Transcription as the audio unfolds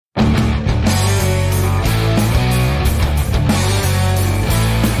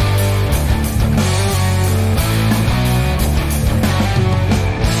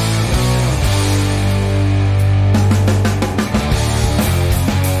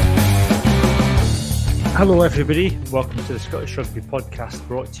Hello everybody, welcome to the Scottish Rugby Podcast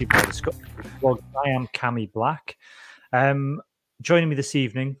brought to you by the Scottish Rugby Blog. I am Cammy Black. Joining me this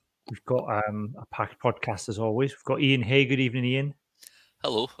evening, we've got a packed podcast as always. We've got Ian Hay. Good evening, Ian.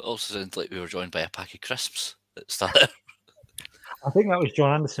 Hello. It also sounds like we were joined by a pack of crisps at the start. I think that was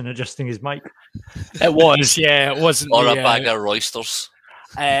John Anderson adjusting his mic. It was, yeah. It wasn't. Or a bag of Roysters.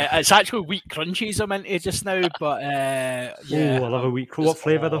 It's actually wheat crunchies I'm into just now, but yeah. Oh, I love a wheat. What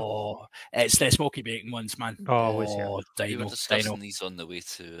flavour though? It's the smoky bacon ones, man. We were discussing these on the way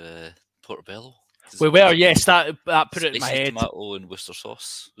to Portobello. We were, yes. That put it in my head. Tomato and Worcester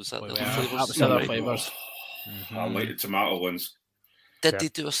sauce. Was that the flavours? That was the other flavours. I like the tomato ones. Did they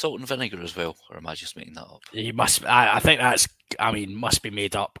do a salt and vinegar as well, or am I just making that up? You must. I think that's. I mean, must be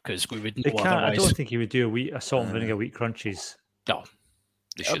made up because we wouldn't know otherwise. I don't think he would do a salt and vinegar wheat crunchies. No,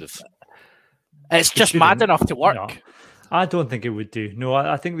 they should have. It's just mad enough to work. No, I don't think it would do. No,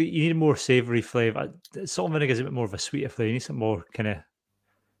 I think that you need a more savoury flavour. Salt and vinegar is a bit more of a sweeter flavour. You need something more kind of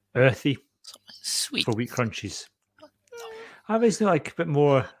earthy. Something sweet for wheat crunchies. No. I always like a bit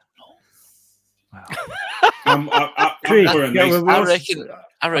more. Wow. I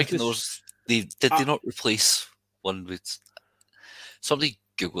reckon those. Did they not replace one with? Somebody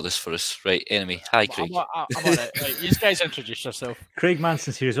Google this for us, right? Anyway, hi Craig. I'm on it. Right, you guys introduce yourself. Craig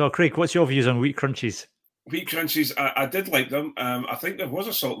Manson's here as well. Craig, what's your views on wheat crunchies? Wheat crunchies, I did like them. I think there was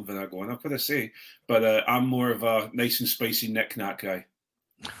a salt and vinegar one, I've got to say, but I'm more of a nice and spicy knick-knack guy.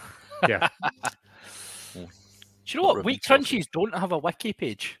 Yeah. Do you know what? Wheat crunchies don't have a wiki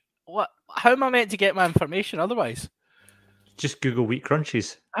page. What? How am I meant to get my information otherwise? Just Google wheat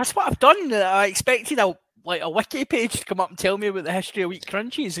crunchies. That's what I've done. I expected a wiki page to come up and tell me about the history of wheat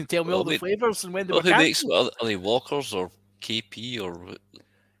crunchies and tell me all the flavours and when they were cancelled. Are they Walkers or KP or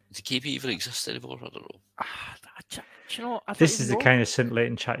does KP even exist anymore? I don't know. Do you know, this is the kind of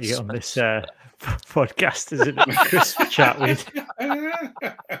scintillating chat you get on this podcast, isn't it? Crisp chat with.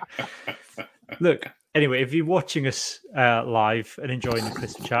 Look, anyway, if you're watching us live and enjoying the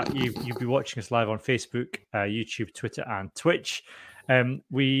crisp chat, you'll be watching us live on Facebook, YouTube, Twitter, and Twitch.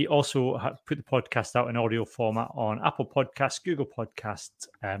 We also have put the podcast out in audio format on Apple Podcasts, Google Podcasts,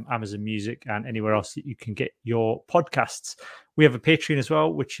 Amazon Music, and anywhere else that you can get your podcasts. We have a Patreon as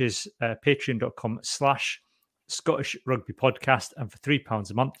well, which is patreon.com/Scottish Rugby Podcast. And for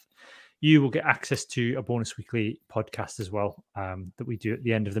 £3 a month, you will get access to a bonus weekly podcast as well that we do at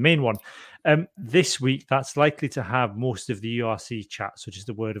the end of the main one. This week, that's likely to have most of the URC chat, so just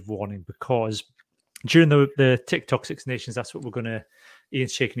a word of warning, because during the TikTok Six Nations, that's what we're going to...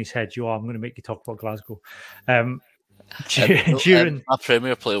 Ian's shaking his head. I'm going to make you talk about Glasgow. During my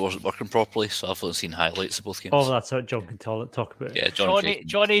Premier Player wasn't working properly, so I've only seen highlights of both games. Oh, that's what John can talk about. Yeah,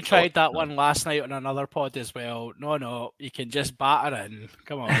 Johnny tried that one last night on another pod as well. No, you can just batter in.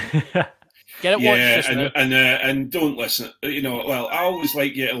 Come on. Get it watched and don't listen. Well, I always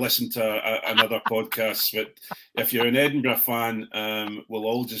like you to listen to another podcast, but if you're an Edinburgh fan, we'll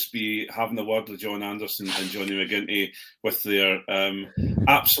all just be having a word with John Anderson and Johnny McGinty with their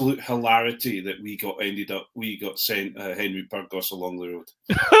absolute hilarity that we got sent Henry Burgos along the road.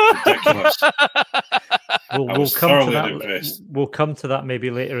 Ridiculous. We'll come to that maybe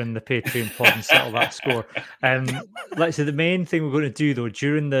later in the Patreon pod and settle that score. Like I said, the main thing we're going to do though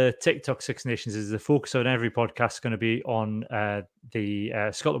during the TikTok Six Nations is the focus on every podcast is going to be on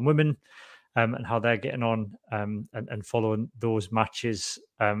the Scotland women and how they're getting on and following those matches.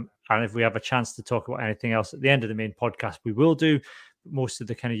 And if we have a chance to talk about anything else at the end of the main podcast, we will do. Most of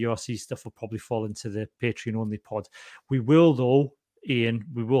the kind of URC stuff will probably fall into the Patreon only pod. We will though, Ian,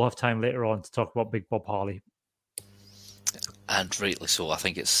 we will have time later on to talk about Big Bob Harley. And rightly so. I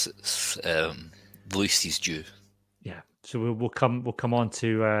think it's the least he's due. Yeah. So we'll come on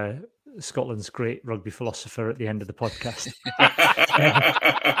to Scotland's great rugby philosopher at the end of the podcast.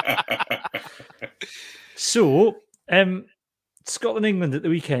 So, Scotland England at the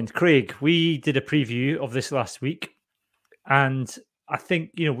weekend. Craig, we did a preview of this last week, and I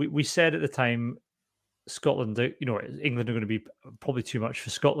think we said at the time Scotland, England are going to be probably too much for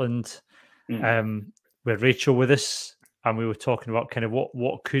Scotland. We had Rachel with us, and we were talking about kind of what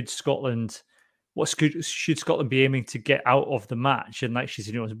should Scotland be aiming to get out of the match, and like she's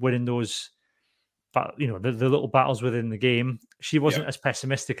winning those, the little battles within the game. She wasn't as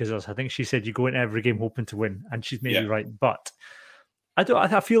pessimistic as us. I think she said you go into every game hoping to win, and she's maybe right. But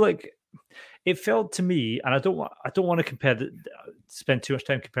I feel like it felt to me, and I don't want to spend too much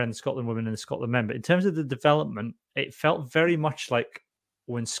time comparing the Scotland women and the Scotland men, but in terms of the development, it felt very much like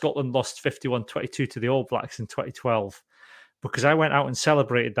when Scotland lost 51-22 to the All Blacks in 2012, because I went out and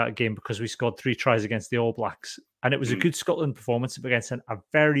celebrated that game because we scored 3 tries against the All Blacks. And it was a good Scotland performance against a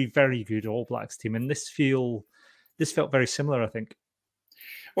very, very good All Blacks team. And this felt very similar, I think.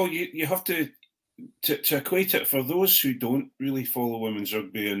 Well, you have to equate it for those who don't really follow women's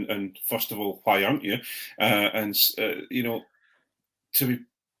rugby, and first of all, why aren't you?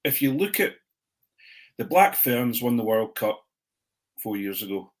 If you look at the Black Ferns won the World Cup 4 years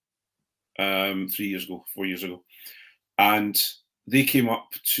ago, 3 years ago, 4 years ago, and they came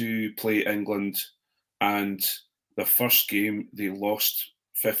up to play England, and the first game they lost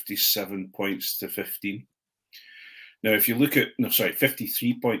 57 points to 15. Now, if you look at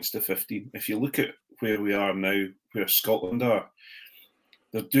 53 points to 15. If you look at where we are now, where Scotland are,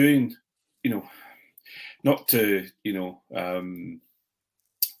 they're doing, not to,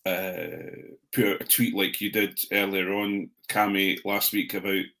 put out a tweet like you did earlier on, Cammy, last week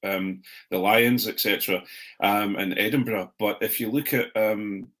about the Lions, etc., and Edinburgh. But if you look at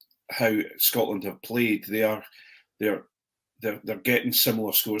how Scotland have played, they're getting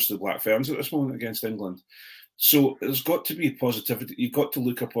similar scores to the Black Ferns at this moment against England. So there's got to be positivity. You've got to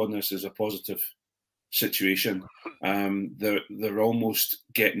look upon this as a positive situation. They're almost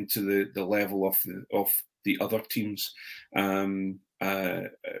getting to the level of the other teams,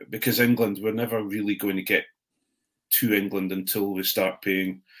 because England, we're never really going to get to England until we start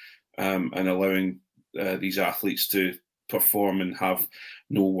paying and allowing these athletes to perform and have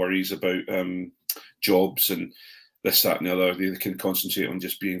no worries about jobs and this, that, and the other. They can concentrate on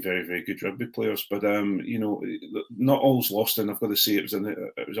just being very, very good rugby players. But not all's lost. And I've got to say, it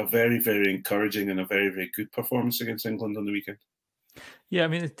was a very, very encouraging and a very, very good performance against England on the weekend. Yeah, I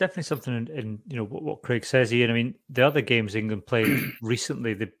mean, it's definitely something in what Craig says, Ian. I mean, the other games England played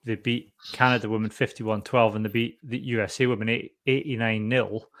recently, they beat Canada women 51-12, and they beat the USA women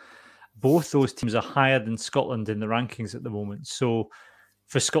 89-0. Both those teams are higher than Scotland in the rankings at the moment. So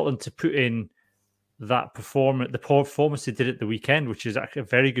for Scotland to put in that the performance they did at the weekend, which is actually a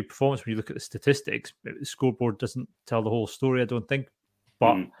very good performance when you look at the statistics. The scoreboard doesn't tell the whole story, I don't think.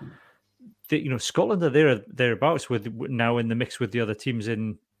 But Scotland are thereabouts with now in the mix with the other teams at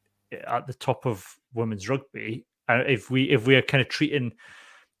the top of women's rugby. If we are kind of treating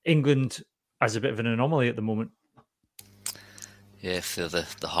England as a bit of an anomaly at the moment. Yeah, if they're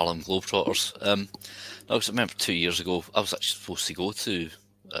the Harlem Globetrotters. I remember 2 years ago, I was actually supposed to go to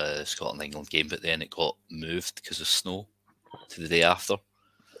Scotland-England game, but then it got moved because of snow to the day after.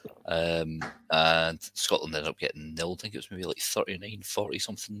 And Scotland ended up getting nil. I think it was maybe like 39-40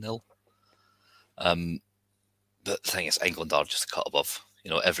 something nil. But the thing is, England are just a cut above.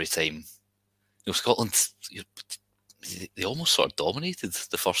 Every time, Scotland, they almost sort of dominated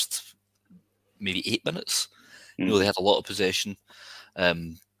the first maybe 8 minutes. They had a lot of possession.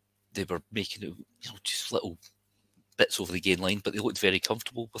 They were making just little bits over the gain line, but they looked very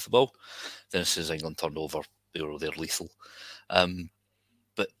comfortable with the ball. Then as soon as England turned over, they're lethal.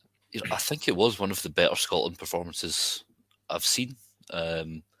 But I think it was one of the better Scotland performances I've seen.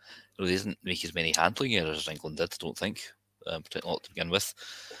 They didn't make as many handling errors as England did, I don't think, particularly not to begin with.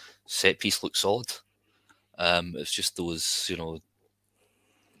 Set piece looked solid. It's just those, you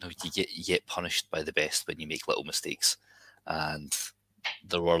get punished by the best when you make little mistakes, and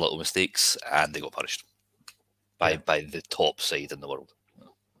there were little mistakes, and they got punished by the top side in the world.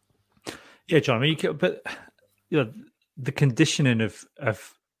 Yeah, John. I mean, the conditioning of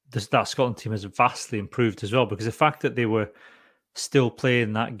that Scotland team has vastly improved as well, because the fact that they were still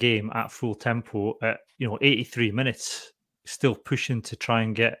playing that game at full tempo at 83 minutes, still pushing to try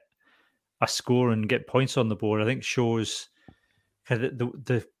and get a score and get points on the board, I think shows kind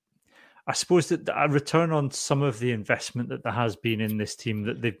of I suppose that a return on some of the investment that there has been in this team,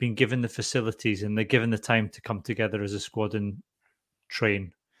 that they've been given the facilities and they're given the time to come together as a squad and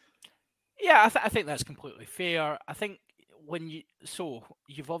train. Yeah, I think that's completely fair. I think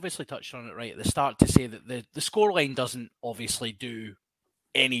you've obviously touched on it right at the start to say that the scoreline doesn't obviously do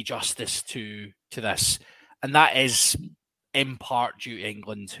any justice to this, and that is in part due to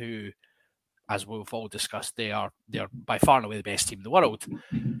England, who, as we've all discussed, they're by far and away the best team in the world.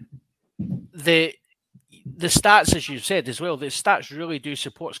 The stats, as you said as well, the stats really do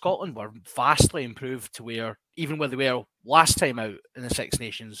support Scotland were vastly improved to where they were last time out in the Six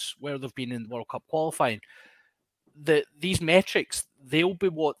Nations, where they've been in World Cup qualifying. These metrics, they'll be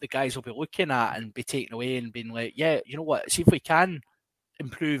what the guys will be looking at and be taken away and being like, yeah, you know what, see if we can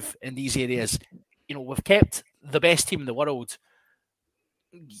improve in these areas. We've kept the best team in the world.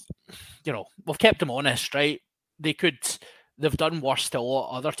 We've kept them honest, right? They've done worse to a lot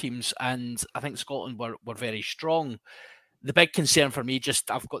of other teams, and I think Scotland were very strong. The big concern for me,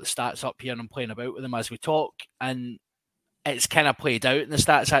 I've got the stats up here and I'm playing about with them as we talk, and it's kind of played out in the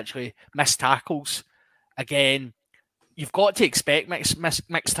stats actually. Missed tackles. again, you've got to expect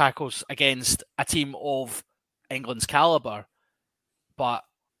mixed tackles against a team of England's calibre, but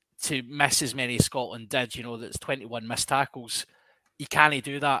to miss as many as Scotland did, that's 21 missed tackles. You can't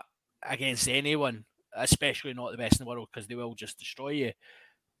do that against anyone, especially not the best in the world, because they will just destroy you.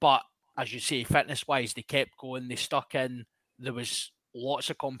 But as you say, fitness-wise, they kept going, they stuck in. There was lots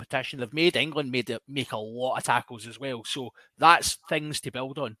of competition. They've made England make a lot of tackles as well. So that's things to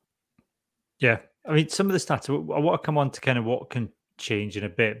build on. Yeah. I mean, some of the stats, I want to come on to kind of what can change in a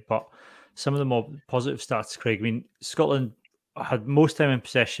bit, but some of the more positive stats, Craig. I mean, Scotland had most time in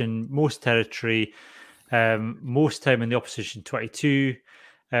possession, most territory, most time in the opposition 22,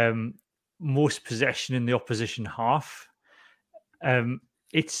 most possession in the opposition half.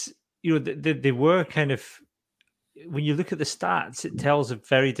 It's, they were kind of, when you look at the stats, it tells a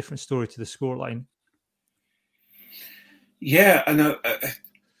very different story to the scoreline. Yeah, and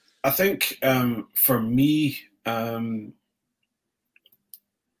I think for me, I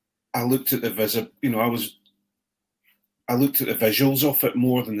looked at the I looked at the visuals of it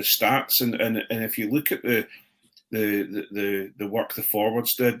more than the stats, and if you look at the work the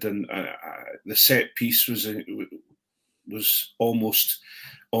forwards did, and the set piece was almost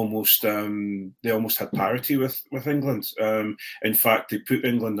they almost had parity with England. In fact, they put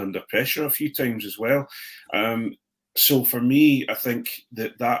England under pressure a few times as well. So for me, I think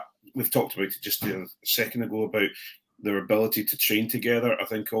that we've talked about it just a second ago about their ability to train together. I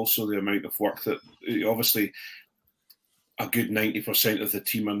think also the amount of work that obviously a good 90% of the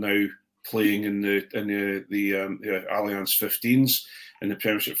team are now playing in the Alliance 15s, in the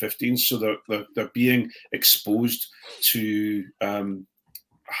Premiership 15s, so they're being exposed to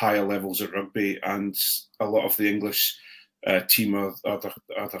higher levels of rugby, and a lot of the English team are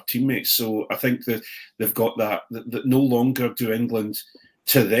their teammates. So I think that they've got that no longer do England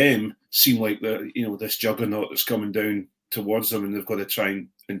to them seem like this juggernaut that's coming down towards them, and they've got to try and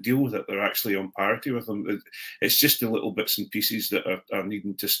deal with it. They're actually on parity with them. It's just the little bits and pieces that are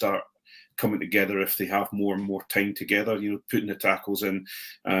needing to start coming together if they have more and more time together. Putting the tackles in,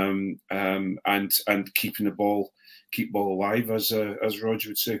 and keeping the ball alive, as Roger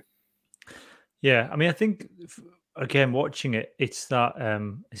would say. Yeah, I mean, I think again watching it, it's that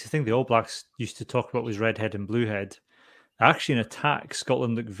it's the thing the All Blacks used to talk about was red head and blue head. Actually, in attack,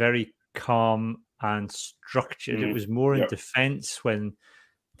 Scotland looked very calm and structured. It was more in defence when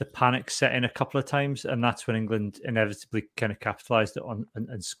the panic set in a couple of times, and that's when England inevitably kind of capitalised it on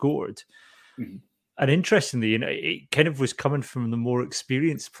and scored. Mm-hmm. And interestingly, it kind of was coming from the more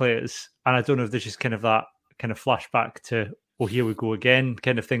experienced players, and I don't know if there's just kind of that kind of flashback to, oh, here we go again,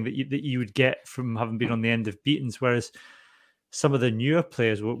 kind of thing that you would get from having been on the end of beatings, whereas some of the newer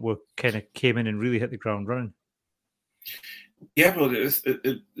players were kind of came in and really hit the ground running. Yeah, well,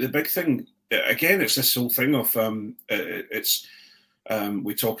 the big thing again, it's this whole thing of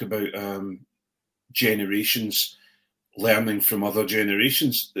we talk about generations learning from other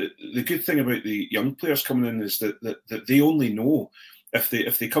generations. The good thing about the young players coming in is that they only know if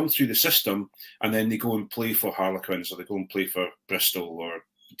they come through the system and then they go and play for Harlequins, or they go and play for Bristol or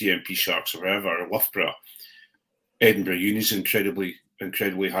DMP Sharks or wherever, or Loughborough. Edinburgh Uni is incredibly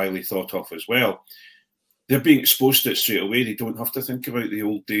highly thought of as well. They're being exposed to it straight away. They don't have to think about the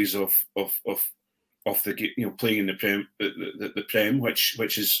old days of the playing in the Prem,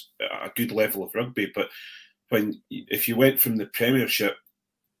 which is a good level of rugby. But if you went from the Premiership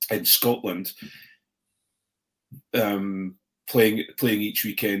in Scotland, playing each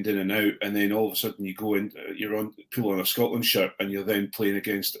weekend in and out, and then all of a sudden you go in, pull on a Scotland shirt, and you're then playing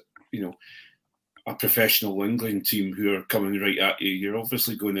against a professional England team who are coming right at you, you're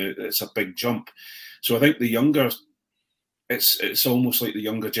obviously it's a big jump. So I think it's almost like the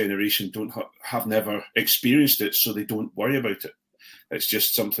younger generation have never experienced it, so they don't worry about it. It's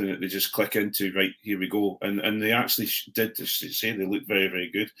just something that they just click into. Right, here we go, and they actually did say they look very,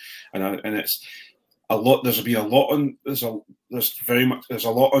 very good, and it's a lot. There's a lot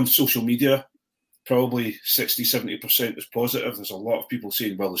on social media. Probably 60-70% is positive. There's a lot of people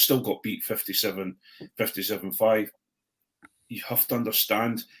saying, well, they still got beat 57-5. You have to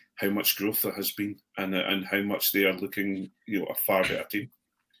understand how much growth there has been, and how much they are looking, a far better team.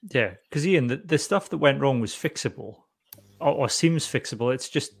 Yeah, because Ian, the stuff that went wrong was fixable, or seems fixable. It's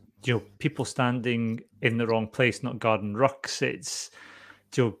just people standing in the wrong place, not guarding rucks. It's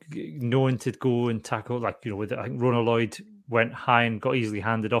knowing to go and tackle, like with I think Ronald Lloyd went high and got easily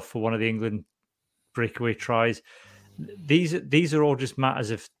handed off for one of the England breakaway tries. These are all just matters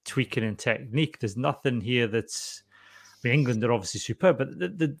of tweaking and technique. There's nothing here that's. I mean, England are obviously superb, but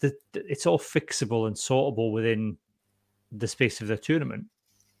it's all fixable and sortable within the space of the tournament.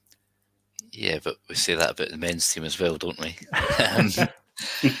 Yeah, but we say that about the men's team as well, don't we?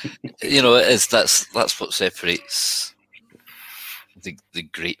 You know, that's what separates the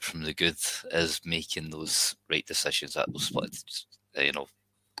great from the good, is making those right decisions at those split,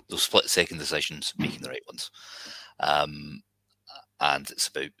 those split-second decisions, making the right ones. And it's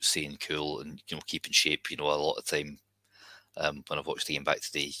about staying cool and keeping shape. A lot of time when I've watched the game back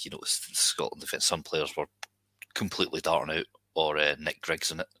today, Scotland defence, some players were completely darting out, or Nick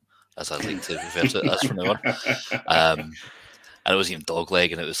Griggs in it, as I'd like to refer to it as from now on. And it wasn't even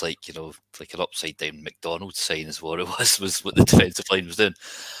dogleg, and it was like like an upside down McDonald's sign is what it was what the defensive line was doing.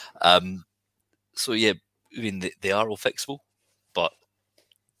 So yeah, I mean they are all fixable, but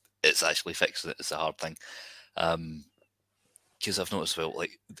it's actually fixing it is the hard thing. Because I've noticed, well,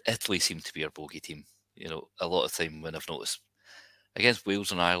 like Italy seemed to be our bogey team. A lot of time when I've noticed against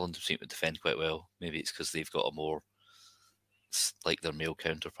Wales and Ireland, they seem to defend quite well. Maybe it's because they've got a more, like their male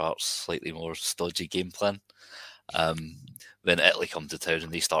counterparts, slightly more stodgy game plan. Then Italy come to town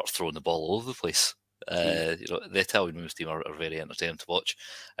and they start throwing the ball all over the place. The Italian women's team are very entertaining to watch,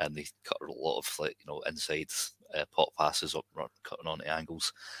 and they cut a lot of inside pot passes up, cutting onto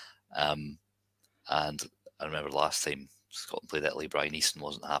angles. And I remember last time Scotland played Italy, Brian Easton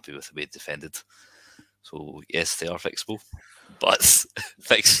wasn't happy with the way they defended. So yes, they are fixable, but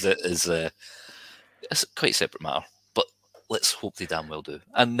fixing it is it's quite a separate matter. But let's hope they damn well do.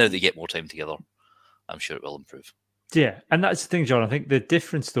 And now they get more time together, I'm sure it will improve. Yeah, and that's the thing, John. I think the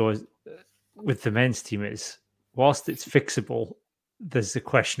difference, though, is, with the men's team is, whilst it's fixable, there's the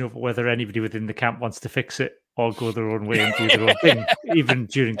question of whether anybody within the camp wants to fix it or go their own way and do their own thing, even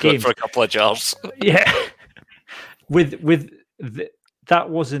during games. For a couple of jars. Yeah.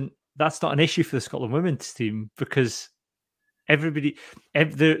 That's not an issue for the Scotland women's team, because everyone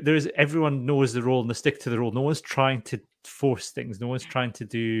knows the role and they stick to the role. No one's trying to force things. No one's trying to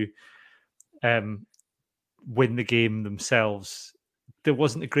do win the game themselves. There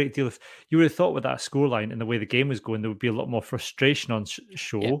wasn't a great deal of. You would have thought with that scoreline and the way the game was going, there would be a lot more frustration on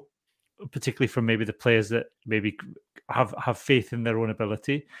show, particularly from maybe the players that maybe have faith in their own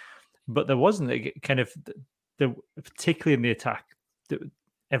ability. But there wasn't. Particularly in the attack,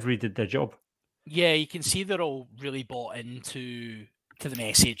 everybody did their job. Yeah, you can see they're all really bought into the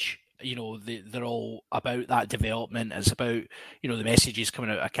message. They're all about that development. It's about the messages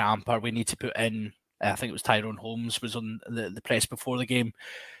coming out of camp. Or we need to put in. I think it was Tyrone Holmes was on the press before the game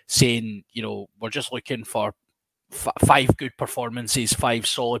saying, we're just looking for 5 good performances, 5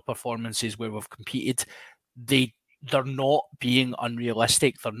 solid performances where we've competed. They're not being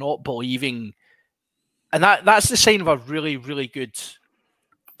unrealistic. They're not believing. And that's the sign of a really, really good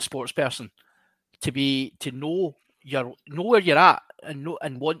sports person, to know where you're at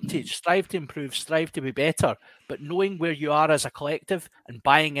and want to strive to improve, strive to be better, but knowing where you are as a collective and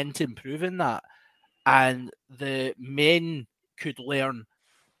buying into improving that. And the men could learn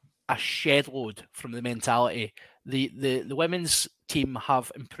a shed load from the mentality. The women's team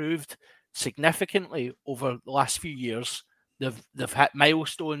have improved significantly over the last few years. They've hit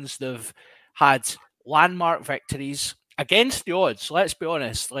milestones. They've had landmark victories against the odds. Let's be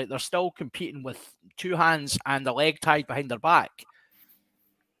honest. Like, they're still competing with 2 hands and a leg tied behind their back,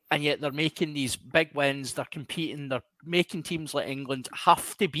 and yet they're making these big wins. They're competing. They're making teams like England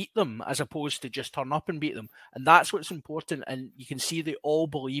have to beat them as opposed to just turn up and beat them. And that's what's important. And you can see they all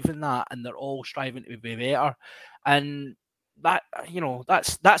believe in that, and they're all striving to be better. And that,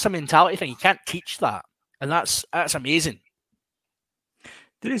 that's a mentality thing. You can't teach that, and that's amazing.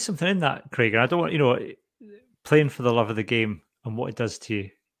 There is something in that, Craig. And I don't want playing for the love of the game and what it does to you,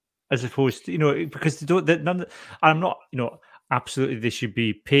 as opposed to because they don't. I'm not absolutely they should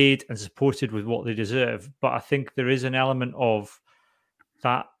be paid and supported with what they deserve, but I think there is an element of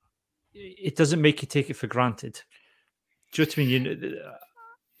that. It doesn't make you take it for granted. Do you know what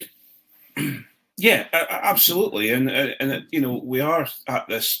I mean? Yeah, absolutely, and we are at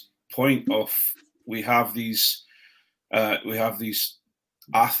this point of we have these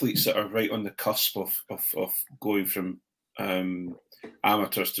athletes that are right on the cusp of going from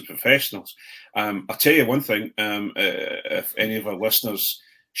amateurs to professionals. I'll tell you one thing, if any of our listeners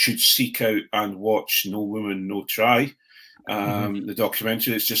should seek out and watch No Woman, No Try, the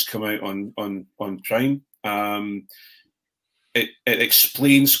documentary that's just come out on Prime. It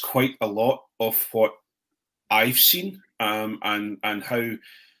explains quite a lot of what I've seen, and how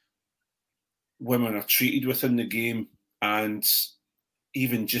women are treated within the game, and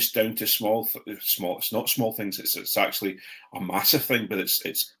even just down to small. It's not small things. It's actually a massive thing, but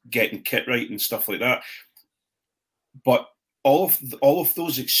it's getting kit right and stuff like that. But all of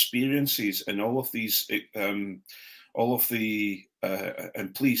those experiences and all of these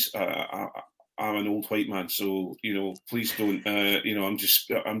and please, I'm an old white man, so please don't. I'm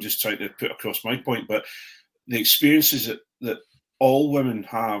just trying to put across my point, but the experiences that all women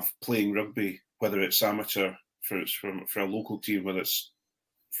have playing rugby, whether it's amateur for a local team, whether it's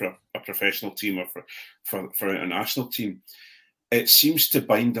for a professional team or for an international team, it seems to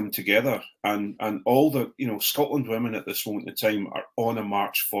bind them together. And all the Scotland women at this moment in time are on a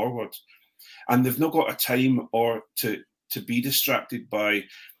march forward, and they've not got a time or to be distracted by,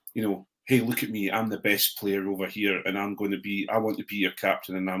 hey, look at me, I'm the best player over here, and I want to be your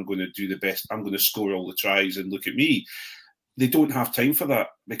captain, and I'm going to do the best. I'm going to score all the tries, and look at me. They don't have time for that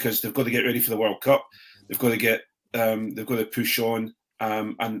because they've got to get ready for the World Cup. They've got to push on,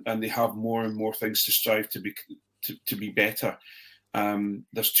 and they have more and more things to strive to be better.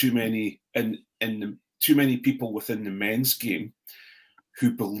 There's too many too many people within the men's game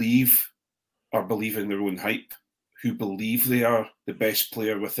who believe in their own hype, who believe they are the best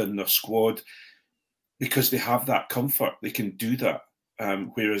player within their squad because they have that comfort. They can do that.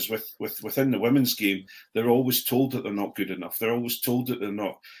 Whereas within the women's game, they're always told that they're not good enough. They're always told that they're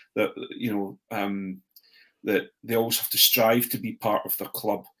not, that they always have to strive to be part of the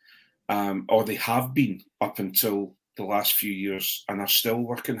club, or they have been up until the last few years and are still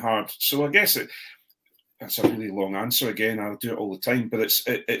working hard. So I guess that's a really long answer. Again, I do it all the time, but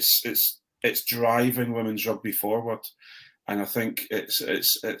it's driving women's rugby forward. And I think it's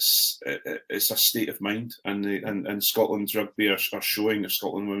a state of mind, and Scotland's rugby are showing,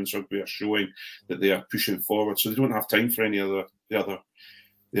 Scotland women's rugby are showing that they are pushing forward. So they don't have time for any the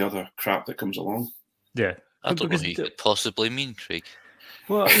other crap that comes along. Yeah, I don't know who you could possibly mean, Craig.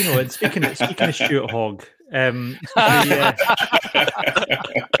 Well, and speaking of Stuart Hogg,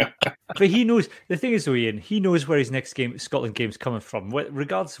 but he knows, the thing is though, Ian, he knows where his next Scotland game's coming from,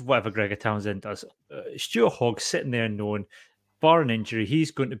 regardless of whatever Gregor Townsend does. Stuart Hogg sitting there knowing, bar an injury,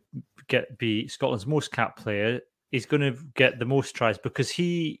 he's going to be Scotland's most capped player. He's going to get the most tries because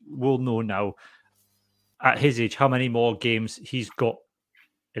he will know now, at his age, how many more games he's got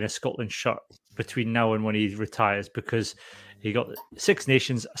in a Scotland shirt between now and when he retires, because he got Six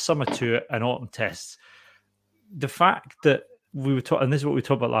Nations, a summer tour, and autumn tests. The fact that we were talking, and this is what we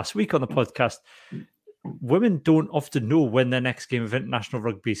talked about last week on the podcast, women don't often know when their next game of international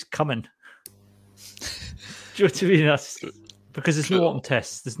rugby is coming. Do you know what I mean? That's because there's no autumn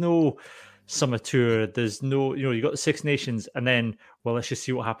tests, there's no summer tour, there's no, you got the Six Nations, and then, well, let's just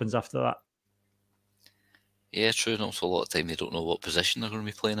see what happens after that. Yeah, true. And also a lot of time they don't know what position they're going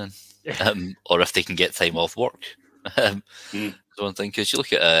to be playing in, or if they can get time off work. So one thing, because you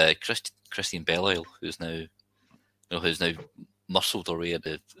look at Christine Belial, who's now muscled her way at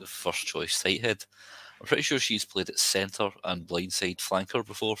the first choice tight head. I'm pretty sure she's played at centre and blindside flanker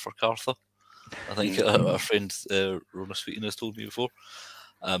before for Quatre. I think our friend Rona Sweeten has told me before.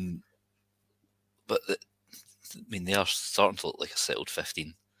 But they are starting to look like a settled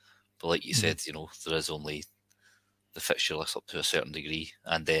 15. But like you said, there is only the fixture list up to a certain degree,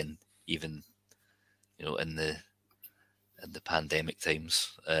 and then even in the pandemic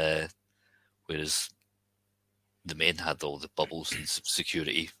times, whereas the men had all the bubbles and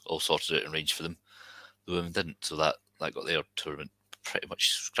security all sorted out and arranged for them, the women didn't. So that got their tournament pretty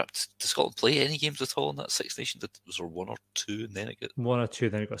much scrapped. Did Scotland play any games at all in that Six Nations? Was there one or two, and then it got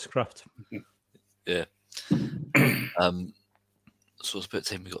then it got scrapped? Yeah. So it's about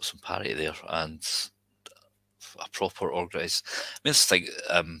time we got some parity there and a proper organised. It's the thing.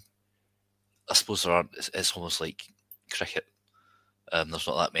 I suppose there aren't. It's almost like cricket. There's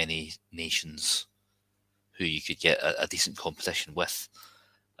not that many nations who you could get a decent competition with,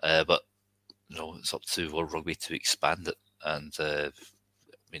 but it's up to World Rugby to expand it. And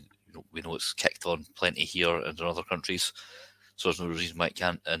we know it's kicked on plenty here and in other countries, so there's no reason why it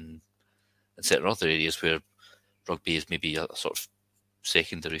can't in certain other areas where rugby is maybe a sort of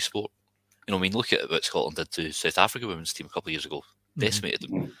secondary sport. Look at what Scotland did to South Africa women's team a couple of years ago, decimated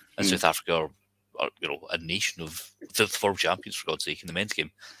them. And South Africa are a nation of the world champions, for God's sake, in the men's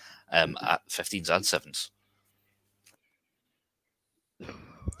game, at 15s and 7s.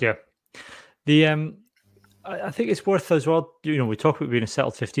 Yeah. I think it's worth as well, we talk about being a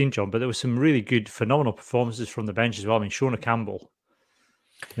settled 15, John, but there was some really good, phenomenal performances from the bench as well. Shona Campbell.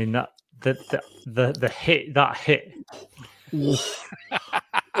 The hit.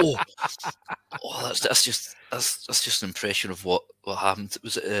 That's just an impression of what happened.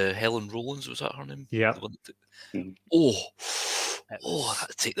 Was it Helen Rowlands? Was that her name? Yeah. That'd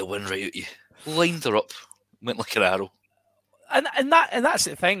take the wind right out of you. Lined her up, went like an arrow. And that's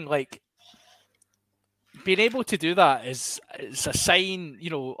the thing. Like, being able to do that is a sign. You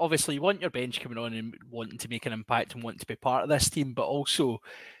know, obviously you want your bench coming on and wanting to make an impact and wanting to be part of this team, but also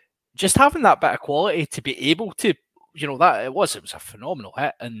just having that bit of quality to be able to, you know, that it was a phenomenal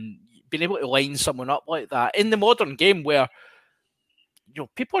hit, and being able to line someone up like that in the modern game where, you know,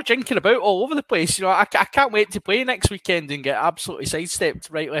 people are jinking about all over the place. You know, I can't wait to play next weekend and get absolutely sidestepped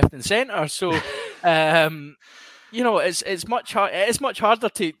right, left, and centre. So, you know, it is much harder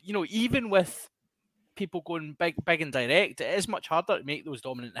to, you know, even with people going big and direct, it is much harder to make those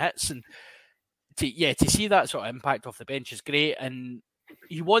dominant hits, and to see that sort of impact off the bench is great. And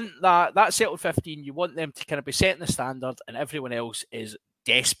you want that settled 15. You want them to kind of be setting the standard, and everyone else is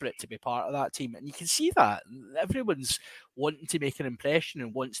desperate to be part of that team, and you can see that everyone's wanting to make an impression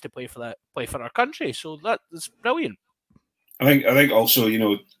and wants to play for our country. So that's brilliant. I think also, you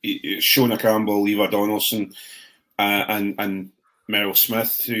know, Shona Campbell, Eva Donaldson, and Meryl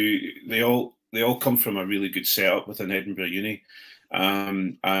Smith, who they all come from a really good setup within Edinburgh Uni,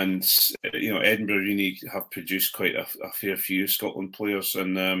 and you know, Edinburgh Uni have produced quite a fair few Scotland players,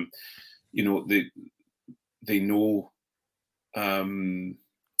 and you know, they know.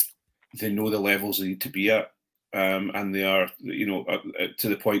 They know the levels they need to be at, and they are, you know, to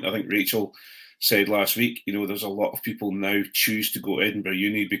the point I think Rachel said last week. You know, there's a lot of people now choose to go to Edinburgh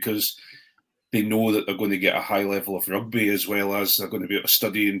Uni because they know that they're going to get a high level of rugby, as well as they're going to be able to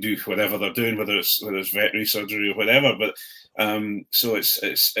study and do whatever they're doing, whether it's veterinary surgery or whatever. But so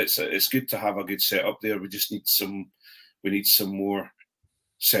it's good to have a good setup there. We just need some more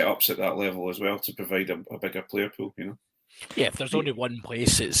setups at that level as well to provide a bigger player pool, you know. Yeah, if there's only one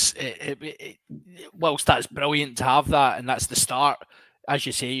place, whilst that's brilliant to have that, and that's the start, as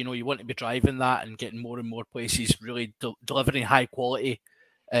you say, you know, you want to be driving that and getting more and more places really delivering high quality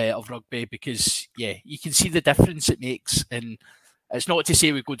of rugby, because, yeah, you can see the difference it makes. And it's not to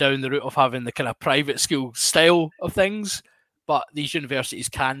say we go down the route of having the kind of private school style of things, but these universities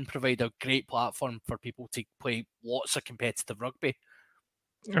can provide a great platform for people to play lots of competitive rugby.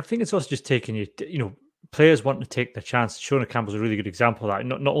 I think it's also just taking you know, players wanting to take the chance. Shona Campbell's a really good example of that.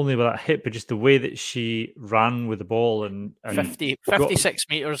 Not only with that hit, but just the way that she ran with the ball and 56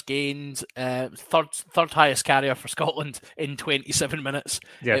 metres gained, third highest carrier for Scotland in 27 minutes.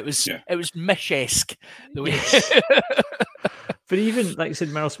 Yeah. It was Mish-esque the way. Yes. But even, like I said,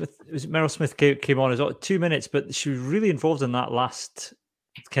 Meryl Smith came on as 2 minutes, but she was really involved in that last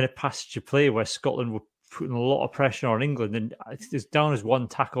kind of passage of play where Scotland were putting a lot of pressure on England, and it's down as one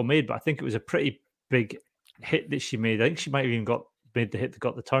tackle made, but I think it was a pretty big hit that she made. I think she might have even made the hit that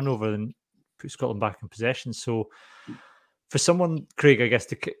got the turnover and put Scotland back in possession. So for someone, Craig, I guess,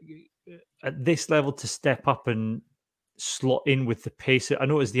 at this level to step up and slot in with the pace, I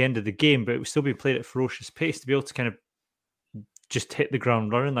know it was the end of the game, but it was still being played at ferocious pace, to be able to kind of just hit the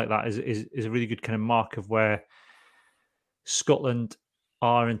ground running like that is a really good kind of mark of where Scotland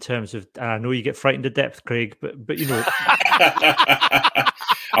are in terms of, and I know you get frightened to depth, Craig, but you know,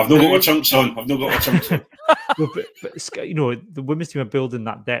 I've not got my chunks on. No, but you know, the women's team are building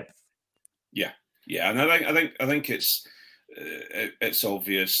that depth. Yeah, and I think it's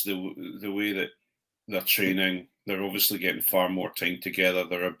obvious the way that they're training. They're obviously getting far more time together.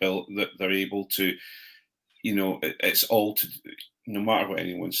 They're able to, you know, it's all to, no matter what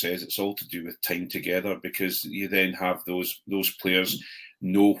anyone says, it's all to do with time together, because you then have those players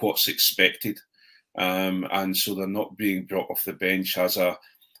know what's expected, and so they're not being brought off the bench as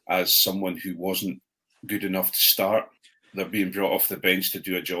someone who wasn't good enough to start. They're being brought off the bench to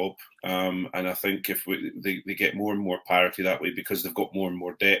do a job, and I think if they get more and more parity that way, because they've got more and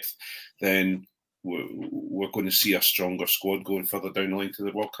more depth, then we're going to see a stronger squad going further down the line to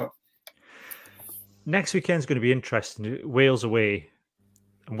the World Cup. Next weekend's going to be interesting. Wales away.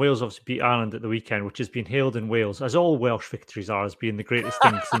 And Wales obviously beat Ireland at the weekend, which has been hailed in Wales, as all Welsh victories are, as being the greatest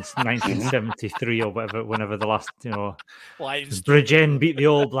thing since 1973 or whatever, whenever the last, you know, Bridgen beat the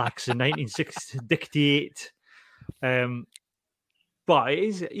All Blacks in 1968. But it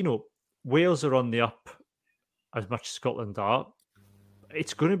is, you know, Wales are on the up as much as Scotland are.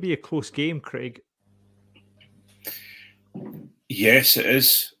 It's going to be a close game, Craig. Yes, it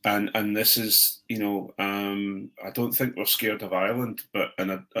is, and this is, you know, I don't think we're scared of Ireland,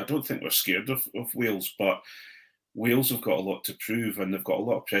 and I don't think we're scared of Wales, but Wales have got a lot to prove, and they've got a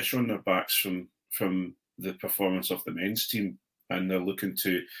lot of pressure on their backs from the performance of the men's team, and they're looking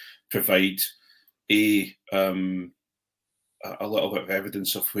to provide a little bit of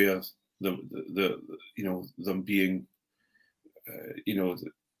evidence of where the you know, them being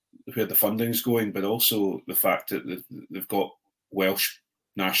where the funding's going, but also the fact that they've got Welsh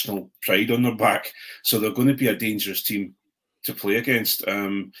national pride on their back, so they're going to be a dangerous team to play against,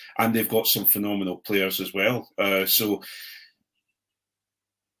 and they've got some phenomenal players as well. So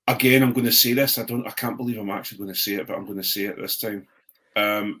again, I'm going to say this. I can't believe I'm actually going to say it, but I'm going to say it this time.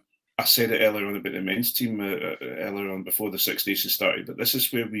 I said it earlier on about the men's team, earlier on before the Six Nations started, but this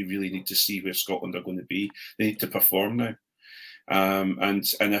is where we really need to see where Scotland are going to be. They need to perform now. And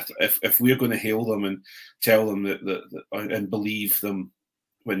if we're going to hail them and tell them that and believe them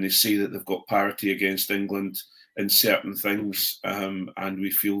when they say that they've got parity against England in certain things, and we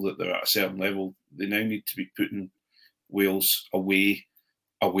feel that they're at a certain level, they now need to be putting Wales away,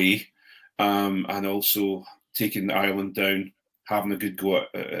 and also taking Ireland down, having a good go at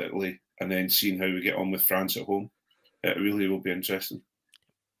Italy, and then seeing how we get on with France at home. It really will be interesting.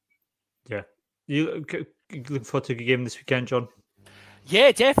 Yeah. You looking forward to a good game this weekend, John?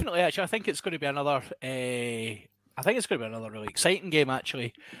 Yeah, definitely. Actually, I think it's going to be another. I think it's going to be another really exciting game.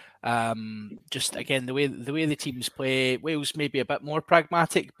 Actually, just again the way the teams play. Wales may be a bit more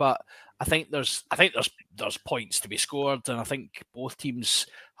pragmatic, but I think there's points to be scored, and I think both teams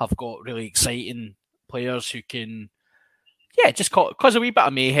have got really exciting players who can, just cause a wee bit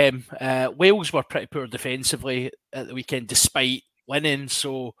of mayhem. Wales were pretty poor defensively at the weekend, despite winning.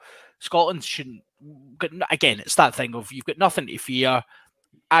 So Scotland shouldn't. Again, it's that thing of you've got nothing to fear.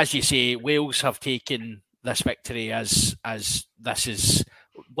 As you say, Wales have taken this victory as this is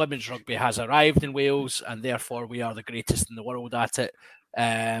women's rugby has arrived in Wales, and therefore we are the greatest in the world at it.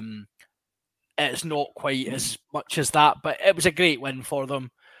 It's not quite as much as that, but it was a great win for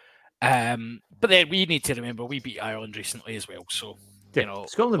them. But then we need to remember we beat Ireland recently as well. So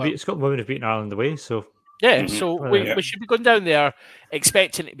Scotland women have beaten Ireland away. So so we should be going down there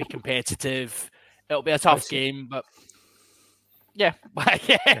expecting it to be competitive. It'll be a tough game, but yeah,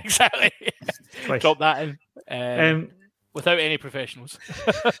 exactly. Drop that in without any professionals.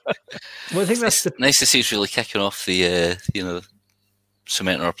 Well, I think that's nice to see it's really kicking off the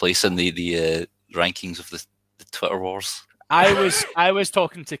cementing our place in the rankings of the Twitter wars. I was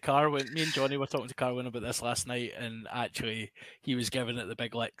talking to Carwin. Me and Johnny were talking to Carwin about this last night, and actually he was giving it the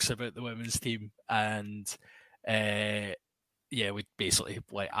big licks about the women's team, and we basically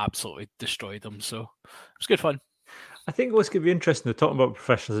absolutely destroyed them. So it was good fun. I think what's going to be interesting, though, talking about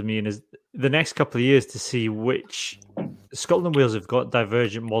professionalism, Ian, is the next couple of years to see which Scotland and Wales have got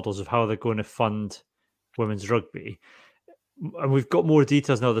divergent models of how they're going to fund women's rugby. And we've got more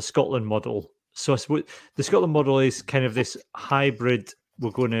details now, the Scotland model. So I suppose the Scotland model is kind of this hybrid.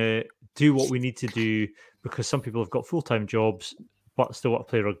 We're going to do what we need to do because some people have got full-time jobs but still want to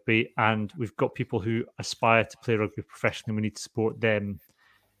play rugby. And we've got people who aspire to play rugby professionally. We need to support them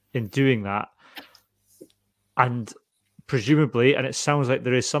in doing that. And presumably, and it sounds like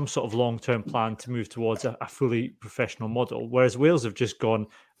there is some sort of long-term plan to move towards a fully professional model, whereas Wales have just gone,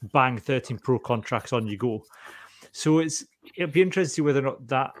 bang, 13 pro contracts, on you go. So it'll be interesting to see whether or not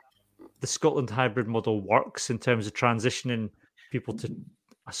that the Scotland hybrid model works in terms of transitioning people to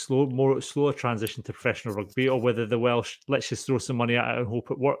a slower transition to professional rugby, or whether the Welsh, let's just throw some money at it and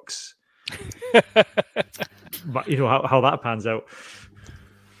hope it works. But how that pans out.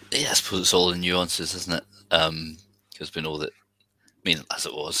 Yeah, I suppose it's all the nuances, isn't it? Because we know that, as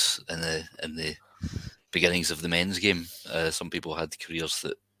it was in the beginnings of the men's game, some people had careers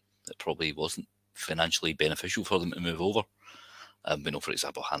that it probably wasn't financially beneficial for them to move over. We know, for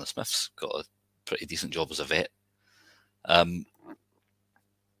example, Hannah Smith's got a pretty decent job as a vet. How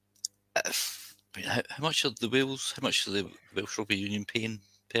much are the Welsh Rugby Union paying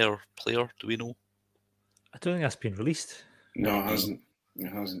per player? Do we know? I don't think that's been released. No, it hasn't.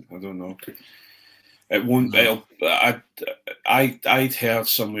 It hasn't. I don't know. It won't. I'd heard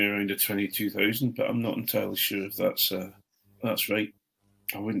somewhere around the 22,000, but I'm not entirely sure if that's right.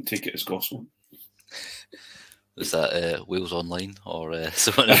 I wouldn't take it as gospel. Is that Wales Online or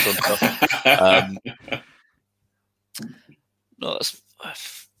someone else on top? No,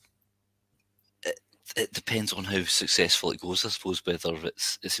 it depends on how successful it goes, I suppose. Whether it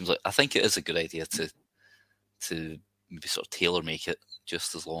seems like, I think it is a good idea to maybe sort of tailor make it,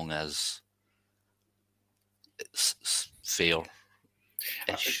 just as long as it's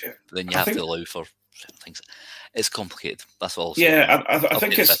fair-ish. Then you have to allow for certain things. It's complicated. That's all. Yeah, I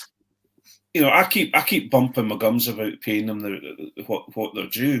think it's. I keep bumping my gums about paying them what they're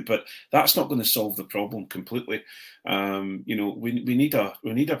due, but that's not going to solve the problem completely. We need a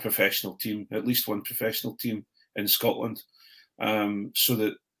professional team, at least one professional team in Scotland, so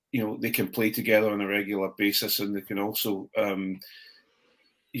that they can play together on a regular basis, and they can also,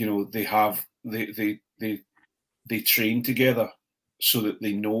 they train together so that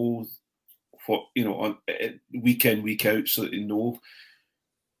they know what on week in, week out, so that they know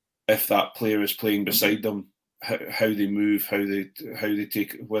if that player is playing beside them how they move, how they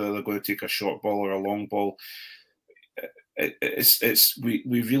take, whether they're going to take a short ball or a long ball. We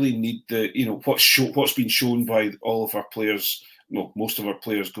really need what's been shown by all of our players. Most of our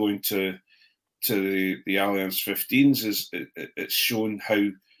players going to the Alliance 15s is it's shown how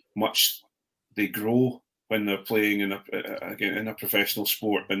much they grow when they're playing in a professional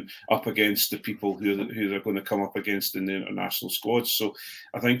sport and up against the people who they're going to come up against in the international squads. So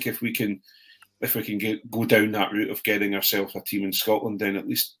I think if we can go down that route of getting ourselves a team in Scotland, then at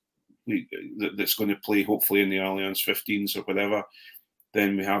least that's going to play hopefully in the Alliance 15s or whatever,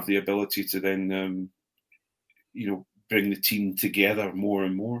 then we have the ability to then bring the team together more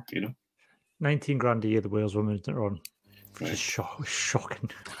and more. 19 grand a year the Wales women are on. Right. Which is shocking.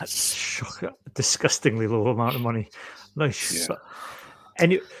 That's shocking. Disgustingly low amount of money. Nice. Yeah.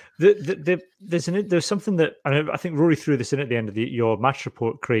 And there's something that, and I think Rory threw this in at the end of your match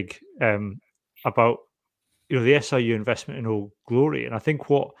report, Craig, about the SIU investment in Old Glory. And I think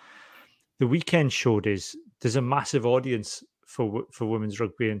what the weekend showed is there's a massive audience for women's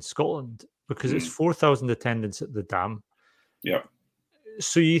rugby in Scotland because it's 4,000 attendance at the Dam. Yeah.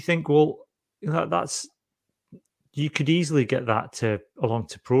 So you think, well, that's. You could easily get that along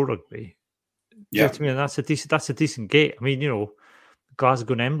to pro rugby. Yeah, I mean, that's a decent gate. I mean,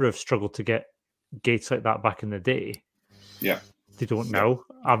 Glasgow and Edinburgh have struggled to get gates like that back in the day. Yeah, they don't now.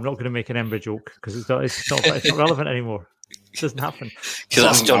 I'm not going to make an Edinburgh joke because it's not relevant anymore. It doesn't happen.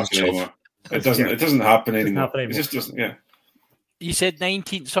 That's John's job. It doesn't happen anymore. It just doesn't. Yeah. You said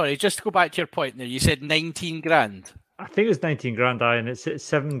 19. Sorry, just to go back to your point there. You said 19 grand. I think it was 19 grand, and it's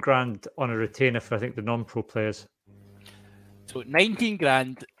 7 grand on a retainer for I think the non-pro players. So 19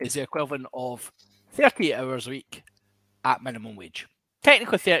 grand is the equivalent of 38 hours a week at minimum wage.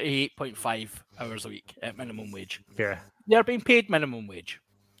 Technically 38.5 hours a week at minimum wage. Yeah. They're being paid minimum wage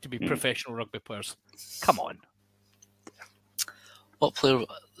to be professional rugby players. Come on. What player?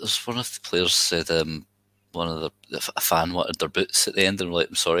 There's one of the players said a fan wanted their boots at the end and we're like,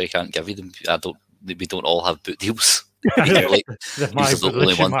 I'm sorry, I can't give you them. We don't all have boot deals. Like, these are the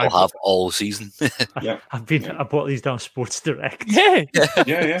only ones we'll have all season. Yeah, I bought these down Sports Direct. Yeah.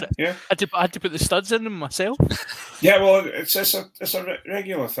 I had to put the studs in them myself. Yeah, well, it's a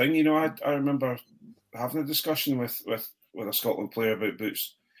regular thing. I remember having a discussion with a Scotland player about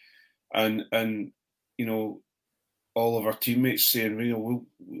boots, and all of our teammates saying,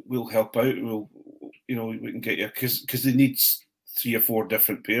 we'll help out. We can get you because they need 3 or 4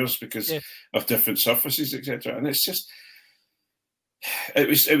 different pairs because of different surfaces, etc. And it's just, it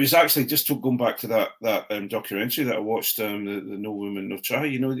was actually just going back to that documentary that I watched, the No Woman No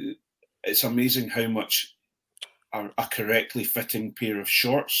Try. It's amazing how much a correctly fitting pair of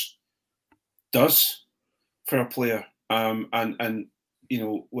shorts does for a player. And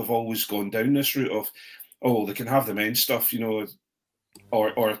we've always gone down this route of, they can have the men's stuff,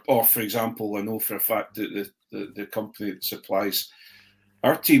 or for example, I know for a fact that the company that supplies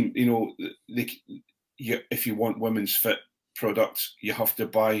our team, if you want women's fit products, you have to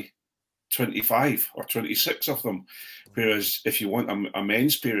buy 25 or 26 of them. Whereas if you want a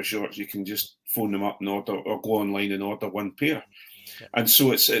men's pair of shorts, you can just phone them up and order, or go online and order one pair. Yeah. And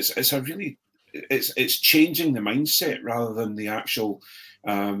so it's changing the mindset rather than the actual,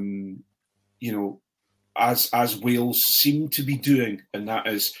 as Wales seem to be doing, and that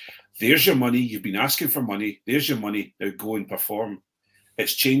is, there's your money, you've been asking for money, there's your money, now go and perform.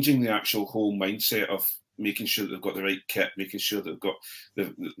 It's changing the actual whole mindset of making sure that they've got the right kit, making sure that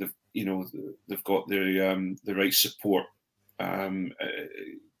they've got the right support,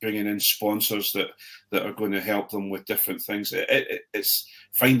 bringing in sponsors that are going to help them with different things. It's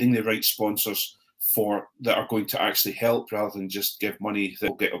finding the right sponsors that are going to actually help, rather than just give money that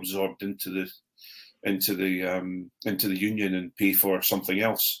will get absorbed into the union and pay for something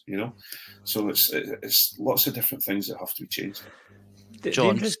else, So it's lots of different things that have to be changed.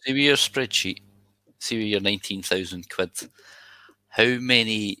 John, see with your spreadsheet, see with your 19,000 quid, how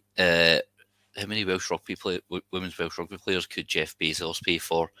many women's rugby players could Jeff Bezos pay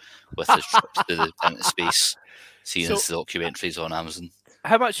for with his trips to into space, seeing his documentaries on Amazon?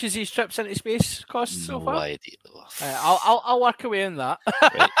 How much is these trips into space cost so far? No idea. I'll work away on that.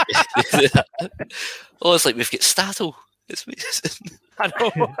 Right. It's like we've got Stato. I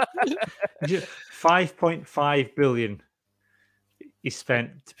know. 5.5 billion he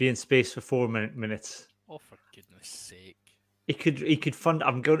spent to be in space for 4 minutes. Oh, for goodness sake! He could fund.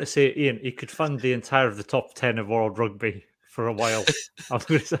 I'm going to say, Ian, he could fund the entire of the top 10 of world rugby for a while. I'm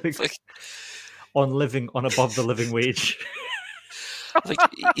going to say, on above the living wage. Like,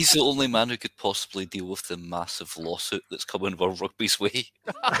 he's the only man who could possibly deal with the massive lawsuit that's coming World Rugby's way.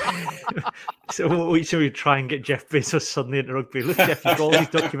 So we try and get Jeff Bezos suddenly into rugby. Look, Jeff, you've got all these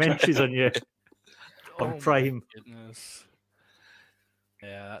documentaries on you on Prime. Goodness.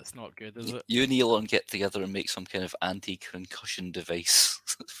 Yeah, that's not good, is it? You and Elon get together and make some kind of anti-concussion device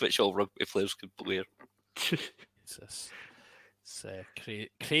which all rugby players could wear. It's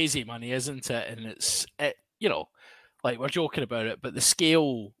crazy money, isn't it? And it's like we're joking about it, but the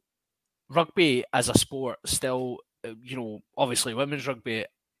scale, rugby as a sport, still, obviously women's rugby,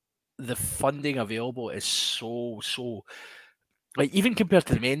 the funding available is so like, even compared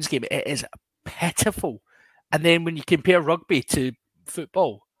to the men's game, it is pitiful. And then when you compare rugby to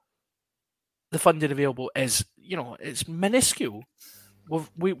football, the funding available is, it's minuscule.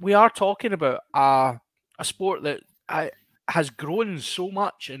 We are talking about a sport that has grown so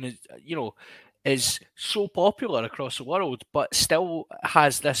much and is so popular across the world, but still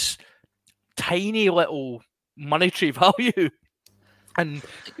has this tiny little monetary value. And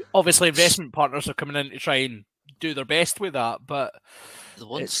obviously investment partners are coming in to try and do their best with that. But the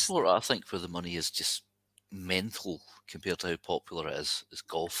one sport I think where the money is just mental compared to how popular it is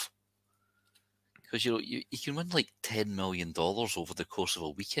golf. Because you can win like $10 million over the course of a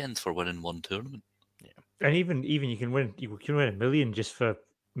weekend for winning one tournament. Yeah. And even you can win $1 million just for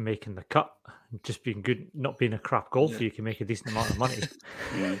making the cut, just being good, not being a crap golfer. Yeah. You can make a decent amount of money.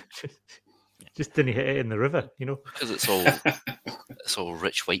 Just didn't hit it in the river, because it's all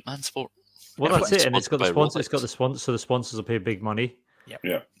rich white man sport. Well, that's it, and it's got the sponsor. It's got the sponsor, so the sponsors will pay big money.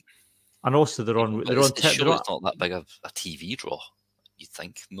 Yeah. And also they're on. It's not that big a TV draw. You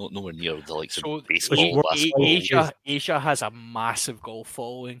think nowhere near the likes of baseball, basketball. Asia has a massive golf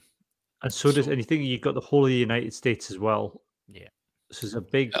following, and so does. And you think you've got the whole of the United States as well. Yeah, so it's a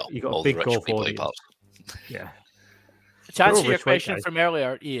big. You got a big golf audience. Yeah. To answer your question from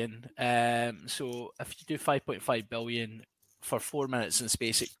earlier, Ian, so if you do 5.5 billion for 4 minutes in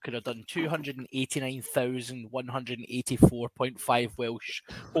space, it could have done 289,184.5 Welsh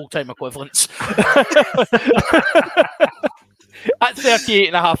full-time equivalents at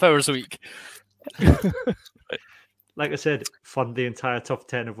 38.5 hours a week. Like I said, fund the entire top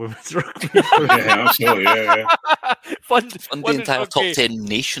 10 of women's rugby. Yeah, absolutely. Yeah. Fund the entire top 10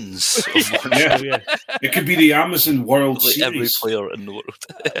 nations. Yeah. It could be the Amazon World Series. Every player in the world.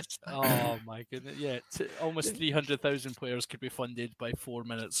 Oh my goodness! Yeah, almost 300,000 players could be funded by 4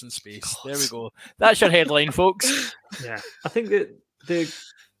 minutes in space. God. There we go. That's your headline, folks. Yeah, I think that the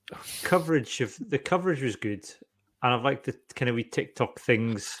coverage was good, and I've liked the kind of wee TikTok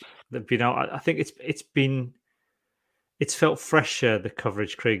things that've been out. I think it's felt fresher, the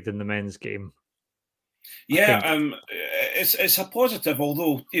coverage, Craig, than the men's game. Yeah, it's a positive,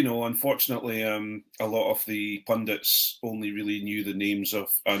 although, unfortunately, a lot of the pundits only really knew the names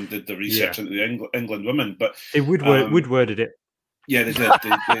of and did the research into the England women. But they woodworded it. Yeah, they did.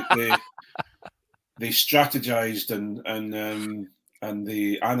 They strategized and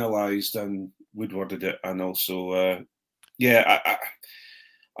they analysed and woodworded it, and also, I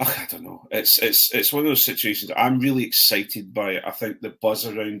don't know. It's one of those situations. I'm really excited by it. I think the buzz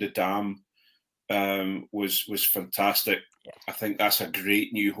around the dam was fantastic. Yeah. I think that's a